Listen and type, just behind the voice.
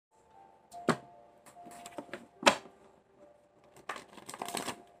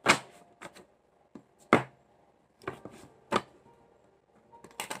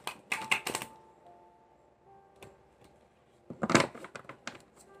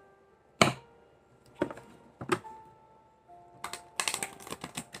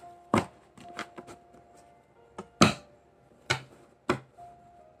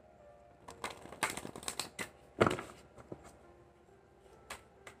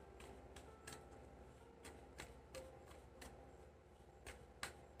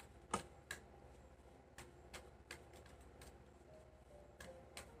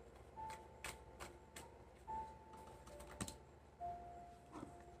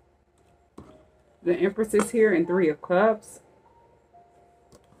The Empress is here in Three of Cups.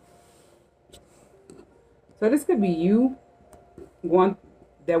 So this could be you, one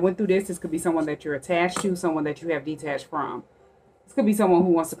that went through this. This could be someone that you're attached to, someone that you have detached from. This could be someone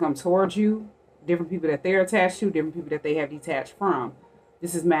who wants to come towards you, different people that they're attached to, different people that they have detached from.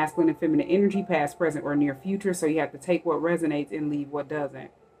 This is masculine and feminine energy, past, present, or near future. So you have to take what resonates and leave what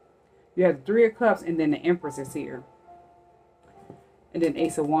doesn't. You have the Three of Cups, and then the Empress is here. And then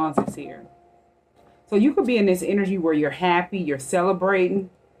Ace of Wands is here. So you could be in this energy where you're happy, you're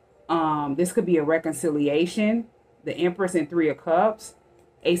celebrating. This could be a reconciliation. The Empress and Three of Cups.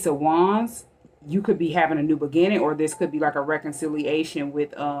 Ace of Wands. You could be having a new beginning, or this could be like a reconciliation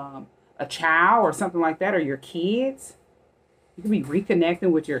with a child or something like that, or your kids. You could be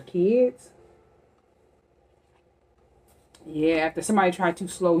reconnecting with your kids. Yeah, after somebody tried to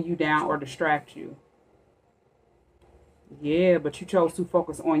slow you down or distract you. Yeah, but you chose to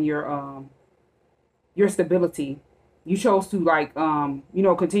focus on your stability. You chose to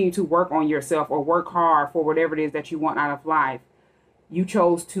continue to work on yourself or work hard for whatever it is that you want out of life. You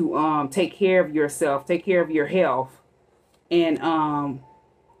chose to take care of yourself, take care of your health, and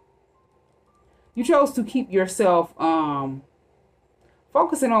you chose to keep yourself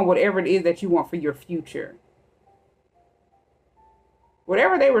focusing on whatever it is that you want for your future.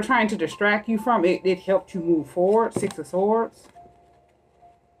 Whatever they were trying to distract you from, it helped you move forward. Six of Swords.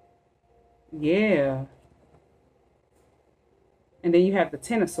 Yeah. And then you have the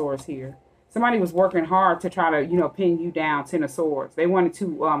Ten of Swords here. Somebody was working hard to try to, pin you down. Ten of Swords. They wanted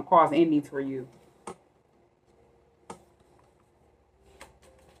to cause endings for you.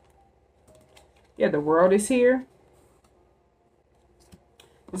 Yeah, the World is here.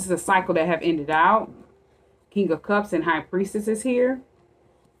 This is a cycle that have ended out. King of Cups and High Priestess is here.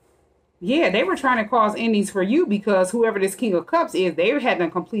 Yeah, they were trying to cause endings for you because whoever this King of Cups is, they hadn't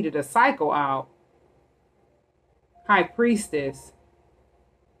completed a cycle out. High Priestess.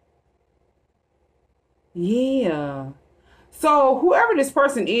 Yeah. So whoever this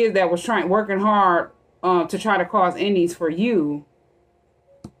person is that was working hard to try to cause endings for you,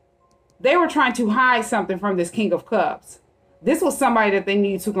 they were trying to hide something from this King of Cups. This was somebody that they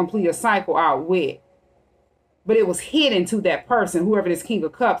needed to complete a cycle out with. But it was hidden to that person, whoever this King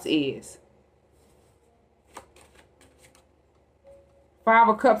of Cups is. Five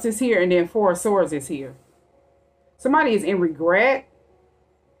of Cups is here, and then Four of Swords is here. Somebody is in regret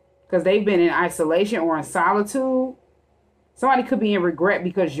because they've been in isolation or in solitude. Somebody could be in regret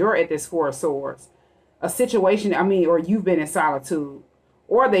because you're at this Four of Swords. A situation, or you've been in solitude.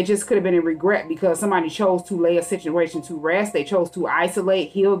 Or they just could have been in regret because somebody chose to lay a situation to rest. They chose to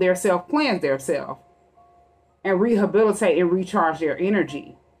isolate, heal their self, cleanse their self, and rehabilitate and recharge their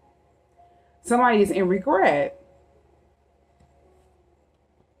energy. Somebody is in regret.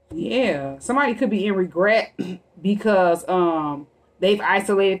 Yeah. Somebody could be in regret because they've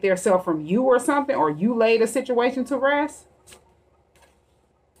isolated themselves from you or something, or you laid a situation to rest.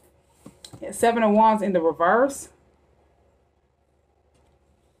 Yeah, Seven of Wands in the reverse.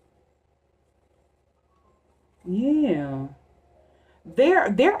 Yeah.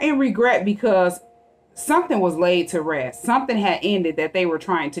 They're in regret because something was laid to rest. Something had ended that they were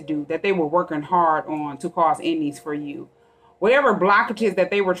trying to do, that they were working hard on to cause endings for you. Whatever blockages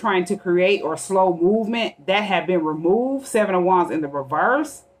that they were trying to create or slow movement, that had been removed. Seven of Wands in the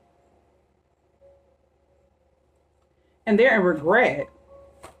reverse. And they're in regret.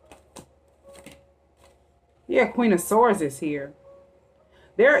 Yeah, Queen of Swords is here.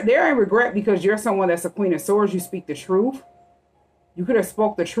 They're in regret because you're someone that's a Queen of Swords. You speak the truth. You could have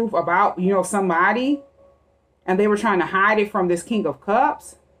spoke the truth about, somebody, and they were trying to hide it from this King of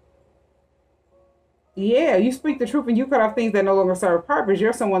Cups. Yeah, you speak the truth and you cut off things that no longer serve a purpose.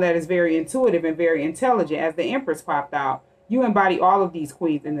 You're someone that is very intuitive and very intelligent. As the Empress popped out, you embody all of these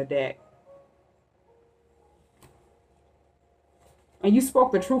queens in the deck. And you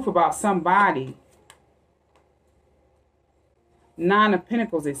spoke the truth about somebody. Nine of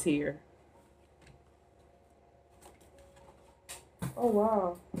Pentacles is here. Oh,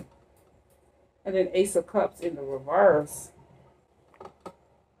 wow. And then Ace of Cups in the reverse.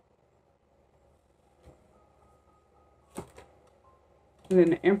 And then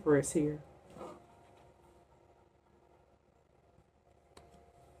the Empress here.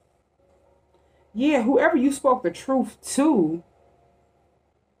 Yeah, whoever you spoke the truth to.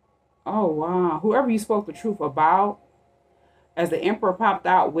 Oh, wow. Whoever you spoke the truth about. As the Emperor popped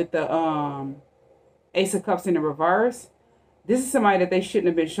out with the Ace of Cups in the reverse. This is somebody that they shouldn't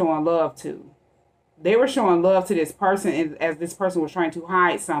have been showing love to. They were showing love to this person as this person was trying to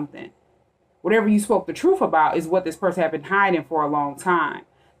hide something. Whatever you spoke the truth about is what this person had been hiding for a long time.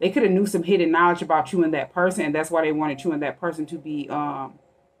 They could have knew some hidden knowledge about you and that person, and that's why they wanted you and that person to be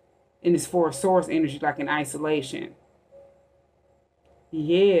in this Four of Swords energy, like in isolation.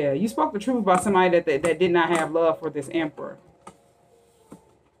 Yeah, you spoke the truth about somebody that did not have love for this Emperor.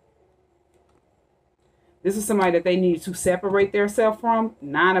 This is somebody that they needed to separate themselves from.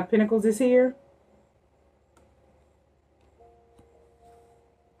 Nine of Pentacles is here.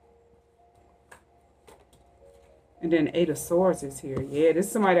 And then Eight of Swords is here. Yeah, this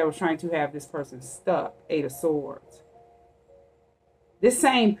is somebody that was trying to have this person stuck. Eight of Swords. This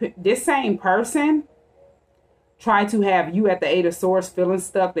same person tried to have you at the Eight of Swords feeling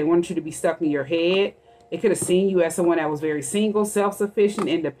stuck. They wanted you to be stuck in your head. They could have seen you as someone that was very single, self-sufficient,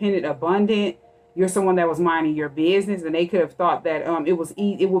 independent, abundant. You're someone that was minding your business, and they could have thought that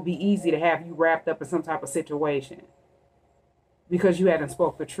it would be easy to have you wrapped up in some type of situation because you hadn't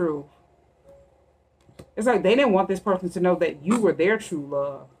spoke the truth. It's like they didn't want this person to know that you were their true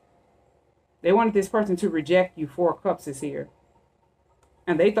love. They wanted this person to reject you. Four of Cups is here.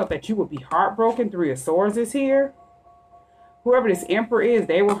 And they thought that you would be heartbroken. Three of Swords is here. Whoever this Emperor is,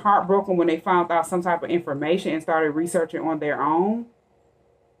 they were heartbroken when they found out some type of information and started researching on their own.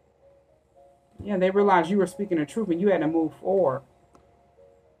 Yeah, they realized you were speaking the truth and you had to move forward.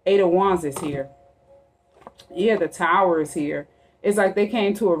 Eight of Wands is here. Yeah, the Tower is here. It's like they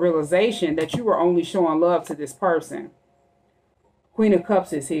came to a realization that you were only showing love to this person. Queen of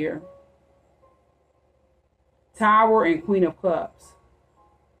Cups is here. Tower and Queen of Cups.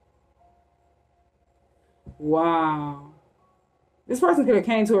 Wow. This person could have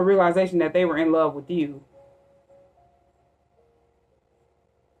came to a realization that they were in love with you.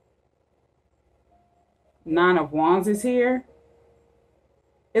 Nine of Wands is here.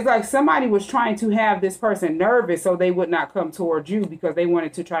 It's like somebody was trying to have this person nervous so they would not come towards you because they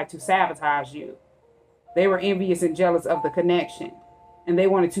wanted to try to sabotage you. They were envious and jealous of the connection. And they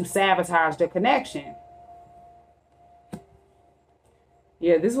wanted to sabotage the connection.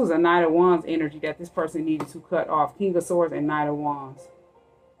 Yeah, this was a Knight of Wands energy that this person needed to cut off. King of Swords and Knight of Wands.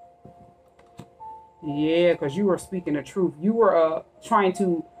 Yeah, because you were speaking the truth. You were trying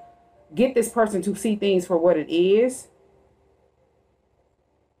to get this person to see things for what it is.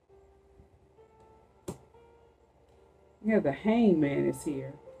 Yeah, the Hangman is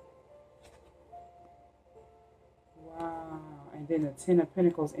here. Wow. And then the Ten of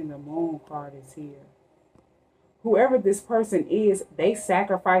Pentacles in the Moon card is here. Whoever this person is, they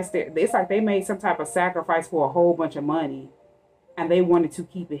sacrificed it's like they made some type of sacrifice for a whole bunch of money. And they wanted to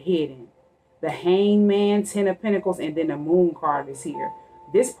keep it hidden. The Hangman, Ten of Pentacles, and then the Moon card is here.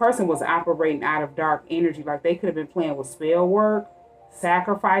 This person was operating out of dark energy. Like they could have been playing with spell work,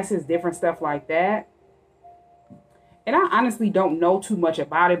 sacrifices, different stuff like that. And I honestly don't know too much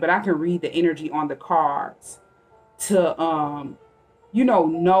about it, but I can read the energy on the cards to,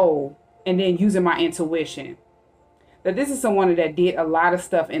 know, and then using my intuition. That this is someone that did a lot of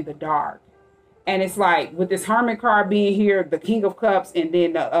stuff in the dark. And it's like, with this Hermit card being here, the King of Cups, and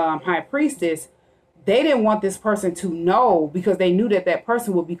then the High Priestess, they didn't want this person to know because they knew that that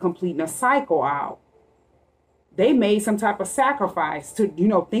person would be completing a cycle out. They made some type of sacrifice to,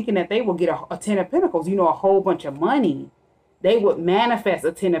 thinking that they would get a Ten of Pentacles, a whole bunch of money. They would manifest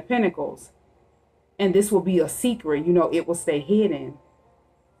a Ten of Pentacles. And this will be a secret, it will stay hidden.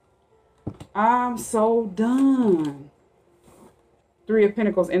 I'm so done. Three of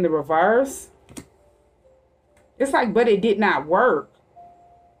Pentacles in the reverse. It's like, but it did not work.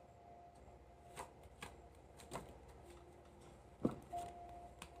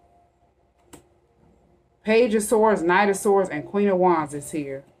 Page of Swords, Knight of Swords, and Queen of Wands is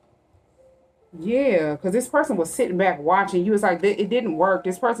here. Yeah, because this person was sitting back watching you. It's like it didn't work.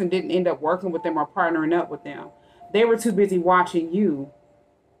 This person didn't end up working with them or partnering up with them. They were too busy watching you.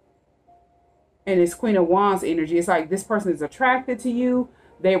 And it's Queen of Wands energy. It's like this person is attracted to you.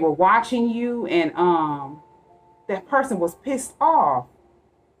 They were watching you, and that person was pissed off.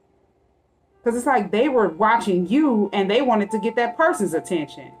 Because it's like they were watching you and they wanted to get that person's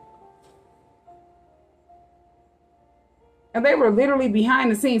attention. And they were literally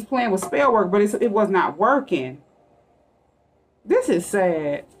behind the scenes playing with spell work, but it was not working. This is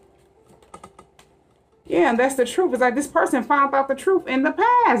sad. Yeah, and that's the truth. It's like this person found out the truth in the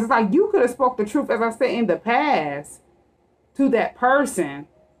past. It's like you could have spoke the truth, as I said, in the past to that person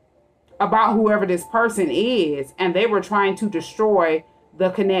about whoever this person is. And they were trying to destroy the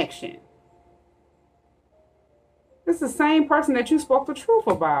connection. It's the same person that you spoke the truth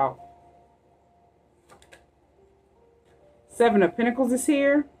about. Seven of Pentacles is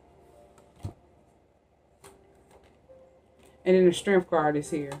here. And then the Strength card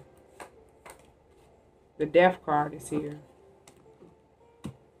is here. The Death card is here.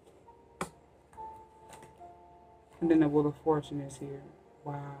 And then the Wheel of Fortune is here.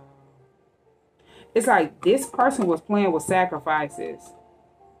 Wow. It's like this person was playing with sacrifices.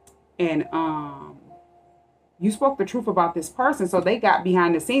 And you spoke the truth about this person, so they got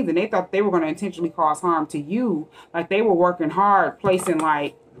behind the scenes and they thought they were going to intentionally cause harm to you. Like they were working hard, placing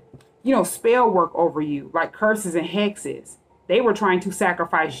like, you know, spell work over you, like curses and hexes. They were trying to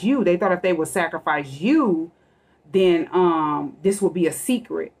sacrifice you. They thought if they would sacrifice you, then this would be a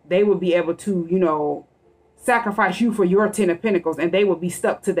secret. They would be able to, you know, sacrifice you for your 10 of Pentacles, and they would be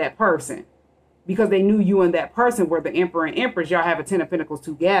stuck to that person because they knew you and that person were the Emperor and Empress. Y'all have a 10 of Pentacles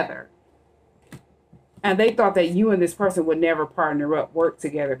together. And they thought that you and this person would never partner up, work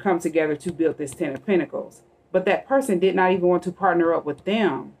together, come together to build this 10 of Pentacles. But that person did not even want to partner up with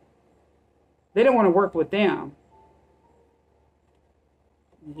them. They didn't want to work with them.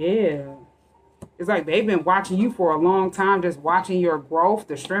 Yeah. It's like they've been watching you for a long time, just watching your growth.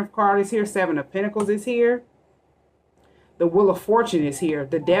 The Strength card is here. 7 of Pentacles is here. The Wheel of Fortune is here.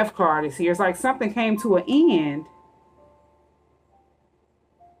 The Death card is here. It's like something came to an end.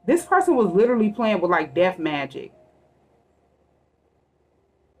 This person was literally playing with like death magic.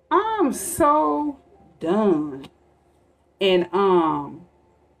 I'm so done. And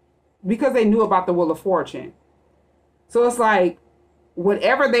because they knew about the Wheel of Fortune. So it's like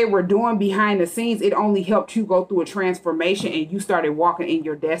whatever they were doing behind the scenes, it only helped you go through a transformation and you started walking in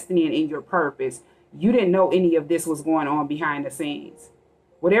your destiny and in your purpose. You didn't know any of this was going on behind the scenes.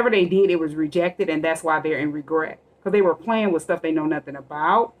 Whatever they did, it was rejected, and that's why they're in regret. Because they were playing with stuff they know nothing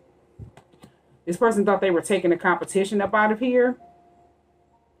about. This person thought they were taking a competition up out of here.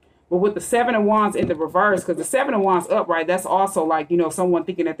 But with the 7 of Wands in the reverse, because the 7 of Wands upright, that's also like, you know, someone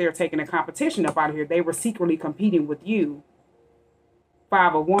thinking that they're taking a competition up out of here. They were secretly competing with you.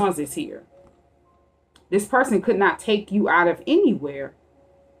 5 of Wands is here. This person could not take you out of anywhere.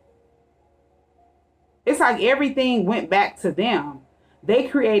 It's like everything went back to them. They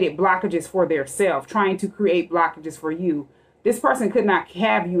created blockages for themselves, trying to create blockages for you. This person could not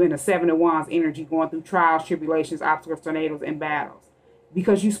have you in a 7 of Wands energy going through trials, tribulations, obstacles, tornadoes, and battles.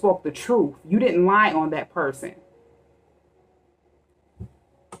 Because you spoke the truth. You didn't lie on that person.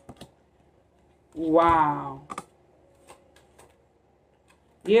 Wow.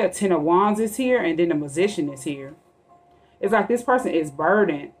 Yeah, 10 of Wands is here, and then the Magician is here. It's like this person is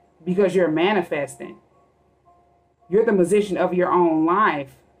burdened because you're manifesting. You're the magician of your own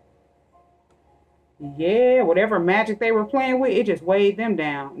life. Yeah, whatever magic they were playing with, it just weighed them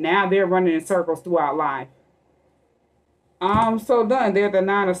down. Now they're running in circles throughout life. I'm so done. They're the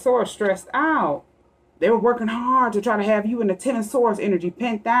 9 of Swords, stressed out. They were working hard to try to have you in the 10 of Swords energy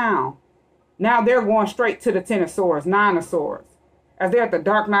pinned down. Now they're going straight to the 10 of Swords, 9 of Swords. As they're at the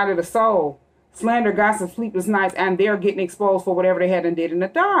dark night of the soul. Slander, gossip, sleepless nights, and they're getting exposed for whatever they had and did in the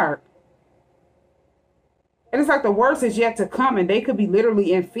dark. And it's like the worst is yet to come, and they could be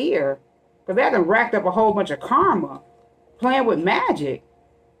literally in fear. Because they hadn't racked up a whole bunch of karma. Playing with magic.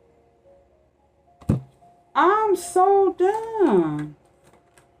 I'm so done.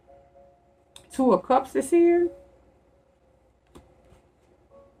 2 of Cups is here.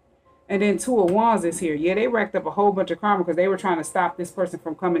 And then 2 of Wands is here. Yeah, they racked up a whole bunch of karma because they were trying to stop this person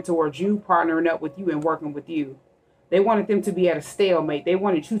from coming towards you, partnering up with you, and working with you. They wanted them to be at a stalemate. They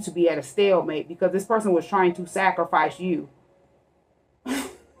wanted you to be at a stalemate because this person was trying to sacrifice you.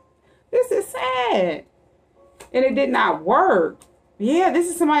 This is sad. And it did not work. Yeah, this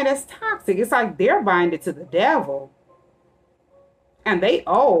is somebody that's toxic. It's like they're binded to the devil. And they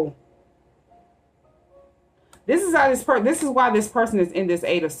owe. This is how this is why this person is in this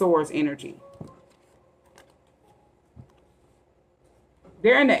 8 of Swords energy.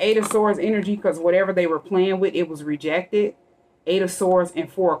 They're in the 8 of Swords energy because whatever they were playing with, it was rejected. 8 of Swords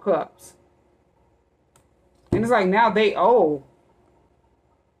and 4 of Cups. And it's like now they owe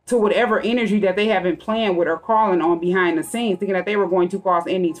to whatever energy that they have been playing with or crawling on behind the scenes, thinking that they were going to cause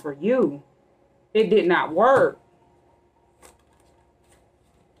enemies for you. It did not work.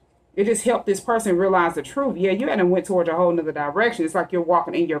 It just helped this person realize the truth. Yeah, you hadn't went towards a whole nother direction. It's like you're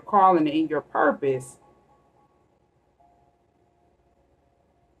walking in your calling and in your purpose.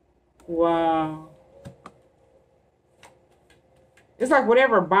 Wow. It's like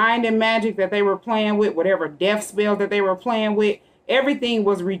whatever binding magic that they were playing with, whatever death spell that they were playing with, everything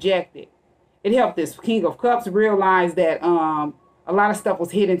was rejected. It helped this King of Cups realize that a lot of stuff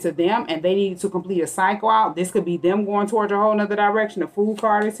was hidden to them and they needed to complete a cycle out. This could be them going towards a whole nother direction. The Fool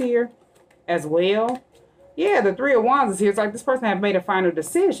card is here as well. Yeah, the 3 of Wands is here. It's like this person had made a final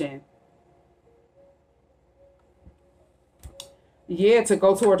decision. Yeah, to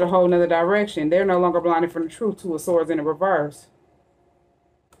go towards a whole nother direction. They're no longer blinded from the truth. 2 of Swords in the reverse.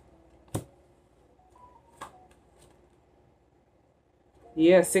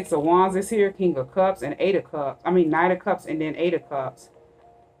 Yeah, Six of Wands is here, King of Cups, and Eight of Cups. I mean, Knight of Cups, and then Eight of Cups.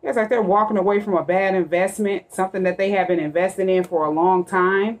 Yeah, it's like they're walking away from a bad investment, something that they have been investing in for a long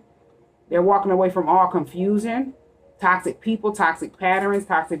time. They're walking away from all confusion, toxic people, toxic patterns,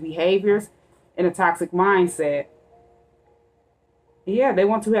 toxic behaviors, and a toxic mindset. Yeah, they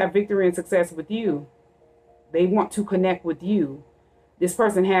want to have victory and success with you. They want to connect with you. This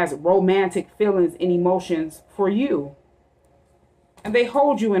person has romantic feelings and emotions for you. And they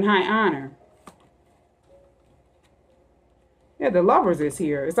hold you in high honor. Yeah, the Lovers is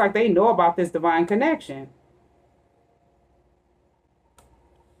here. It's like they know about this divine connection.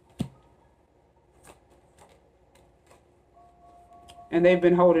 And they've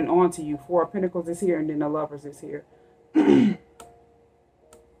been holding on to you. Four of Pentacles is here, and then the Lovers is here.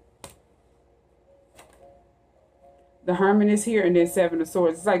 The Hermit is here, and then Seven of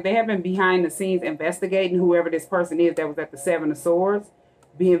Swords. It's like they have been behind the scenes investigating whoever this person is that was at the Seven of Swords,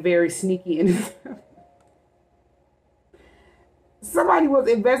 being very sneaky. And somebody was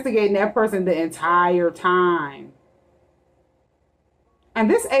investigating that person the entire time. And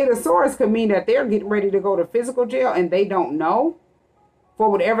this Eight of Swords could mean that they're getting ready to go to physical jail and they don't know. For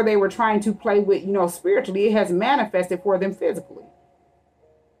whatever they were trying to play with, spiritually, it has manifested for them physically.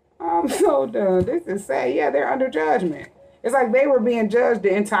 I'm so done. This is sad. Yeah, they're under judgment. It's like they were being judged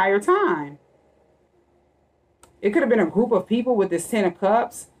the entire time. It could have been a group of people with this Ten of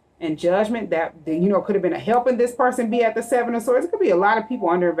Cups and judgment that, could have been helping this person be at the Seven of Swords. It could be a lot of people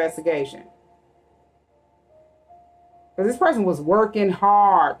under investigation. Because this person was working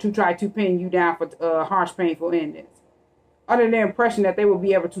hard to try to pin you down for harsh, painful endings. Under the impression that they will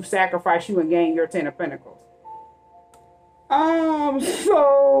be able to sacrifice you and gain your Ten of Pentacles. I'm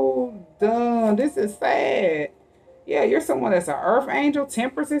so done. This is sad. Yeah, you're someone that's an earth angel.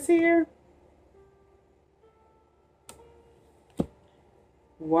 Temperance is here.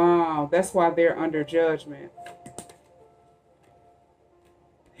 Wow, that's why they're under judgment.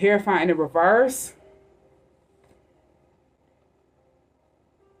 Hierophant in the reverse.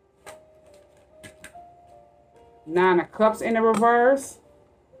 Nine of Cups in the reverse.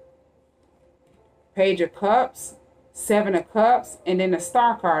 Page of Cups. Seven of Cups. And then the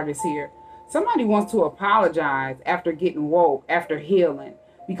Star card is here. Somebody wants to apologize after getting woke, after healing.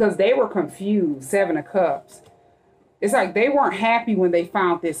 Because they were confused. Seven of Cups. It's like they weren't happy when they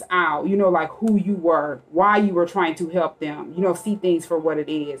found this out. Like who you were. Why you were trying to help them. See things for what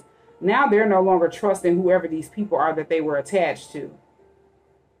it is. Now they're no longer trusting whoever these people are that they were attached to.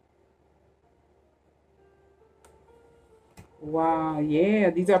 Wow,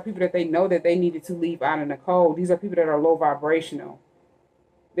 yeah. These are people that they know that they needed to leave out in the cold. These are people that are low vibrational.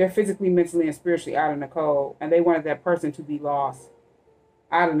 They're physically, mentally, and spiritually out in the cold. And they wanted that person to be lost.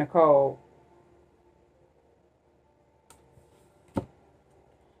 Out in the cold.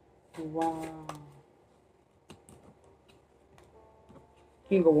 Wow.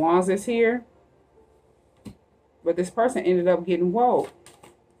 King of Wands is here. But this person ended up getting woke.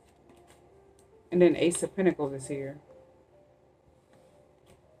 And then Ace of Pentacles is here.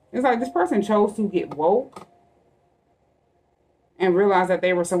 It's like this person chose to get woke and realize that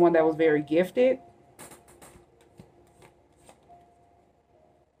they were someone that was very gifted.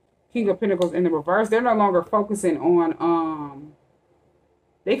 King of Pentacles in the reverse. They're no longer focusing on,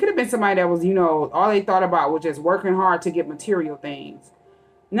 they could have been somebody that was, all they thought about was just working hard to get material things.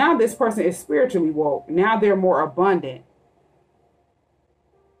 Now this person is spiritually woke. Now they're more abundant.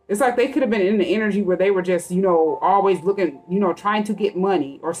 It's like they could have been in the energy where they were just, always looking, trying to get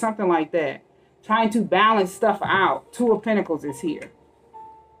money or something like that. Trying to balance stuff out. Two of Pentacles is here.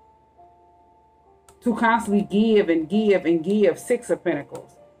 To constantly give and give and give. Six of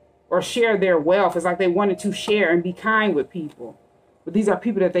Pentacles. Or share their wealth. It's like they wanted to share and be kind with people. But these are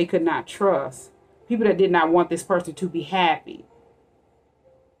people that they could not trust. People that did not want this person to be happy.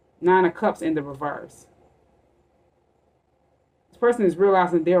 Nine of Cups in the reverse. Person is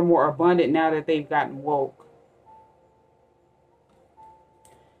realizing they're more abundant now that they've gotten woke.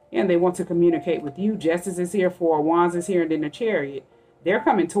 And they want to communicate with you. Justice is here, Four of Wands is here, and then the Chariot. They're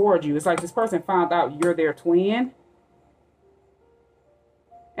coming towards you. It's like this person found out you're their twin.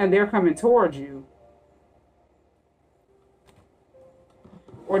 And they're coming towards you.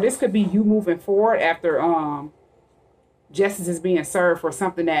 Or this could be you moving forward after justice is being served for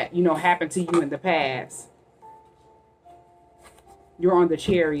something that, happened to you in the past. You're on the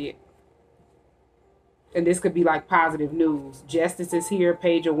Chariot. And this could be like positive news. Justice is here.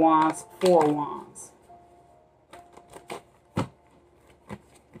 Page of Wands. Four of Wands.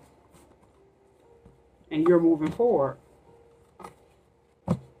 And you're moving forward.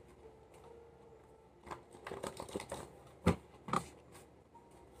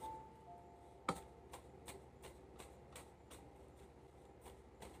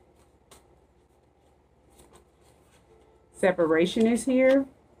 Separation is here.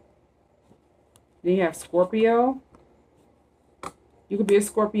 Then you have Scorpio. You could be a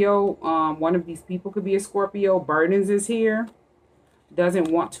Scorpio. One of these people could be a Scorpio. Burdens is here. Doesn't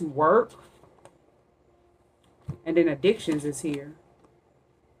want to work. And then addictions is here.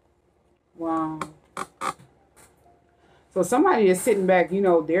 Wow. So somebody is sitting back, you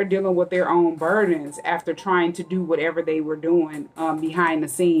know, they're dealing with their own burdens after trying to do whatever they were doing behind the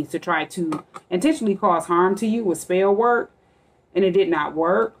scenes to try to intentionally cause harm to you with spell work. And it did not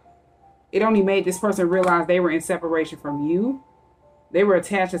work. It only made this person realize they were in separation from you. They were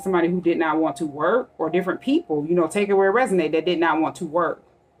attached to somebody who did not want to work, or different people, you know, take it where it resonates, that did not want to work.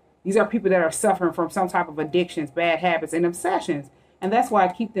 These are people that are suffering from some type of addictions, bad habits, and obsessions. And that's why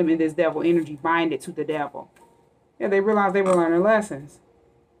I keep them in this devil energy, binded to the devil. Yeah, they realized they were learning lessons.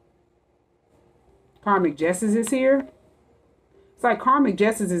 Karmic justice is here. It's like karmic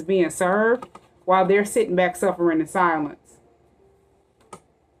justice is being served while they're sitting back suffering in silence.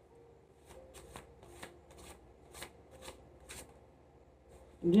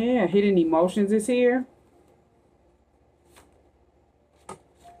 Yeah, hidden emotions is here.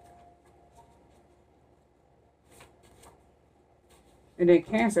 And then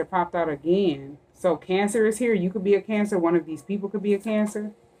Cancer popped out again. So Cancer is here. You could be a Cancer. One of these people could be a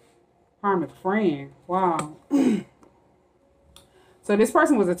Cancer. Karmic friend. Wow. So this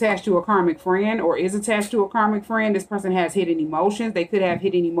person was attached to a karmic friend, or is attached to a karmic friend. This person has hidden emotions. They could have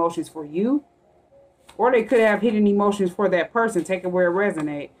hidden emotions for you. Or they could have hidden emotions for that person. Take it where it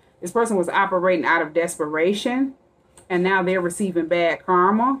resonates. This person was operating out of desperation. And now they're receiving bad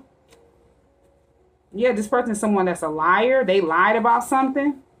karma. Yeah, this person is someone that's a liar. They lied about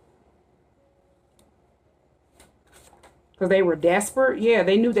something. Because they were desperate. Yeah,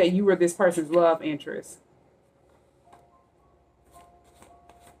 they knew that you were this person's love interest.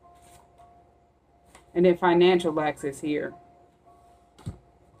 And then financial lax is here.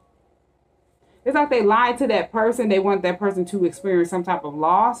 It's like they lied to that person. They want that person to experience some type of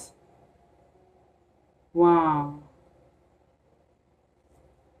loss. Wow.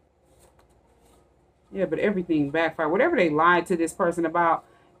 Yeah, but everything backfired. Whatever they lied to this person about,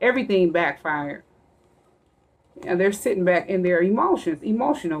 everything backfired. And they're sitting back in their emotions.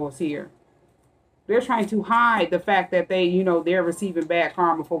 Emotional is here. They're trying to hide the fact that they, you know, they're receiving bad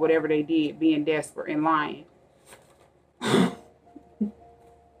karma for whatever they did, being desperate and lying.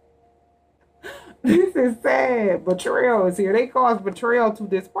 This is sad. Betrayal is here. They caused betrayal to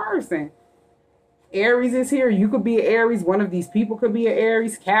this person. Aries is here. You could be an Aries. One of these people could be an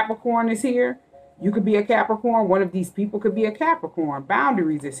Aries. Capricorn is here. You could be a Capricorn. One of these people could be a Capricorn.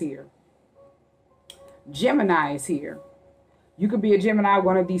 Boundaries is here. Gemini is here. You could be a Gemini.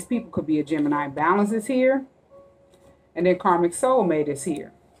 One of these people could be a Gemini. Balance is here. And then karmic soulmate is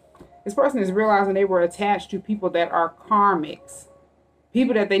here. This person is realizing they were attached to people that are karmics.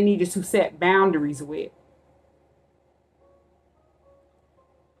 People that they needed to set boundaries with.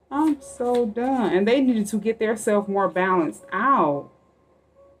 I'm so done. And they needed to get themselves more balanced out.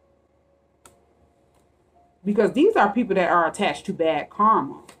 Because these are people that are attached to bad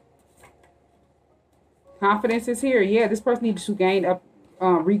karma. Confidence is here. Yeah, this person needs to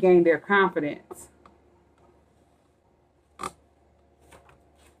regain their confidence.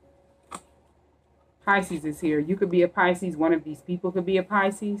 Pisces is here. You could be a Pisces. One of these people could be a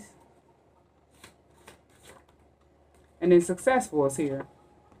Pisces. And then successful is here.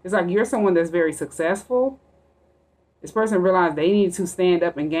 It's like you're someone that's very successful. This person realized they need to stand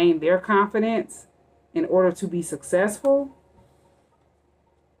up and gain their confidence in order to be successful.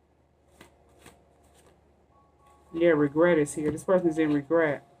 Yeah, regret is here. This person's in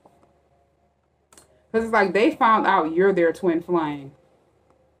regret. Because it's like they found out you're their twin flame.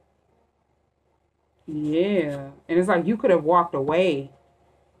 Yeah. And it's like you could have walked away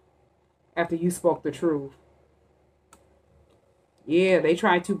after you spoke the truth. Yeah, they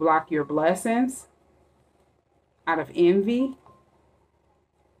tried to block your blessings out of envy.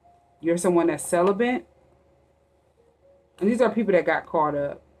 You're someone that's celibate. And these are people that got caught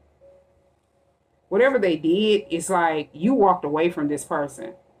up. Whatever they did, it's like you walked away from this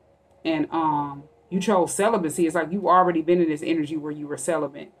person. And you chose celibacy. It's like you've already been in this energy where you were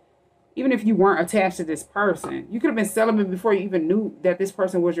celibate. Even if you weren't attached to this person. You could have been celibate before you even knew that this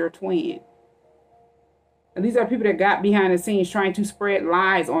person was your twin. And these are people that got behind the scenes trying to spread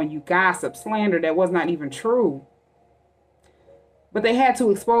lies on you, gossip, slander that was not even true. But they had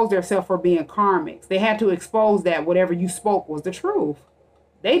to expose themselves for being karmics. They had to expose that whatever you spoke was the truth.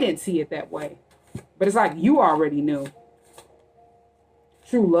 They didn't see it that way. But it's like you already knew.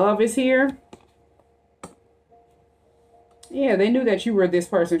 True love is here. Yeah, they knew that you were this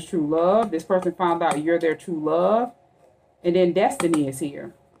person's true love. This person found out you're their true love. And then destiny is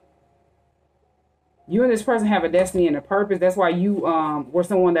here. You and this person have a destiny and a purpose. That's why you were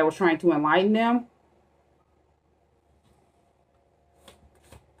someone that was trying to enlighten them.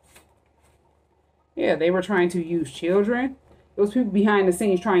 Yeah, they were trying to use children. Those people behind the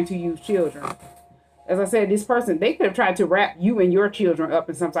scenes trying to use children. As I said, this person, they could have tried to wrap you and your children up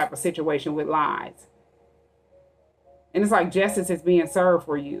in some type of situation with lies. And it's like justice is being served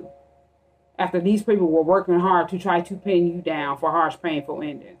for you after these people were working hard to try to pin you down for harsh, painful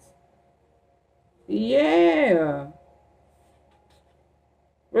endings. Yeah.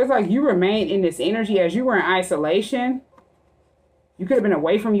 But it's like you remained in this energy as you were in isolation. You could have been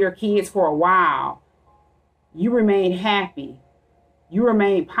away from your kids for a while. You remained happy. You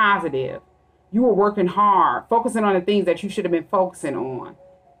remained positive. You were working hard, focusing on the things that you should have been focusing on.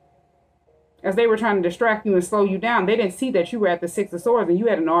 As they were trying to distract you and slow you down, they didn't see that you were at the Six of Swords and you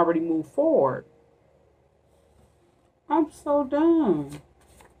hadn't already moved forward. I'm so done.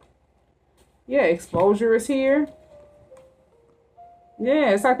 Yeah, exposure is here. Yeah,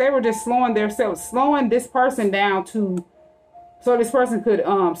 it's like they were just slowing this person down so this person could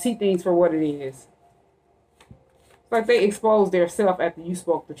see things for what it is. It's like they exposed their self after you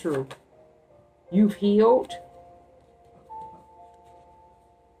spoke the truth. You've healed.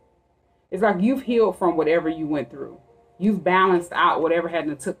 It's like you've healed from whatever you went through. You've balanced out whatever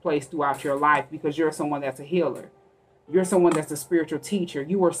hadn't took place throughout your life because you're someone that's a healer. You're someone that's a spiritual teacher.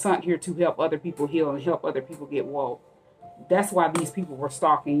 You were sent here to help other people heal and help other people get woke. That's why these people were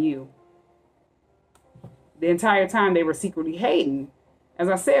stalking you. The entire time they were secretly hating. As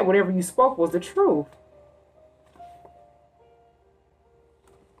I said, whatever you spoke was the truth.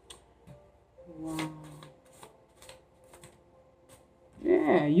 Wow.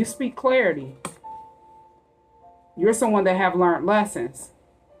 Yeah, you speak clarity. You're someone that have learned lessons.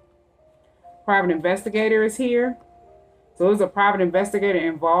 Private investigator is here. So there's a private investigator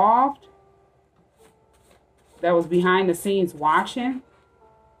involved that was behind the scenes watching.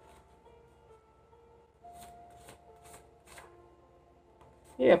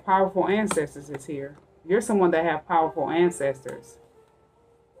 Yeah, powerful ancestors is here. You're someone that have powerful ancestors.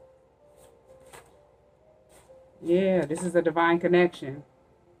 Yeah, this is a divine connection.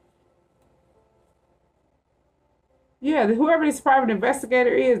 Yeah, whoever this private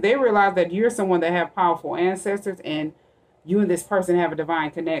investigator is, they realize that you're someone that have powerful ancestors and you and this person have a divine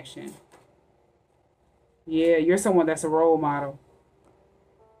connection. Yeah, you're someone that's a role model.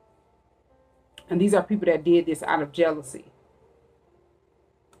 And these are people that did this out of jealousy.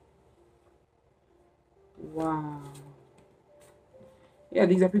 Wow. Yeah,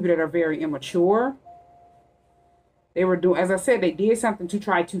 these are people that are very immature. They were doing, as I said, they did something to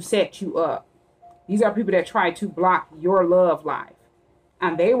try to set you up. These are people that tried to block your love life.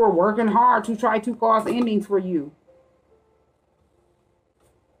 And they were working hard to try to cause endings for you.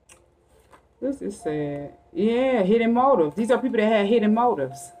 This is sad. Yeah, hidden motives. These are people that had hidden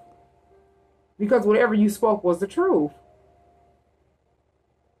motives. Because whatever you spoke was the truth.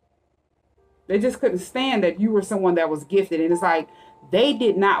 They just couldn't stand that you were someone that was gifted. And it's like, they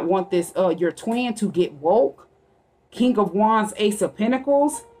did not want this, your twin to get woke. King of Wands, Ace of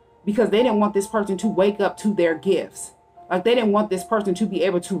Pentacles. Because they didn't want this person to wake up to their gifts. Like they didn't want this person to be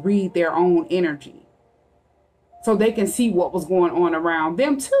able to read their own energy. So they can see what was going on around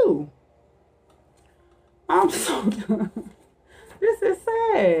them too. I'm so done. This is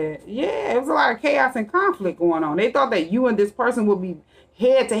sad. Yeah, it was a lot of chaos and conflict going on. They thought that you and this person would be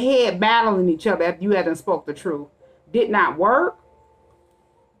head to head battling each other after you hadn't spoke the truth. Did not work.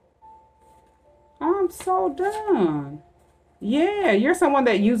 I'm so done. Yeah, you're someone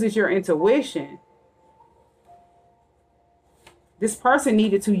that uses your intuition. This person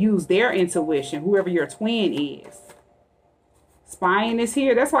needed to use their intuition, whoever your twin is. Spying is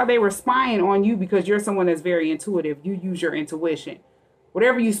here. That's why they were spying on you, because you're someone that's very intuitive. You use your intuition.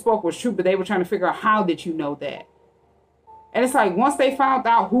 Whatever you spoke was true, but they were trying to figure out, how did you know that? And it's like, once they found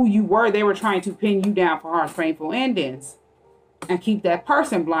out who you were, they were trying to pin you down for harsh, painful endings and keep that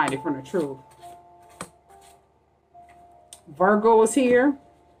person blinded from the truth. Virgo is here.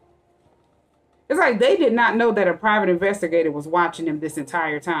 It's like they did not know that a private investigator was watching them this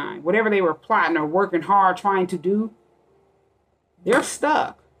entire time. Whatever they were plotting or working hard trying to do, they're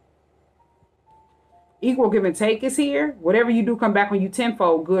stuck. Equal give and take is here. Whatever you do come back on you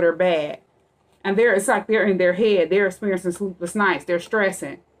tenfold, good or bad. And it's like they're in their head. They're experiencing sleepless nights. They're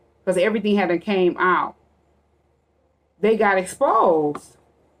stressing because everything hadn't came out. They got exposed.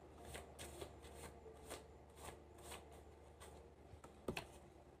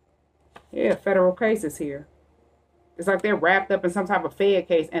 Yeah, federal cases here. It's like they're wrapped up in some type of Fed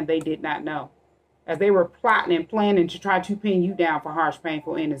case and they did not know. as they were plotting and planning to try to pin you down for harsh,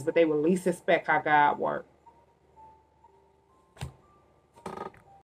 painful endings, but they will least suspect how God works.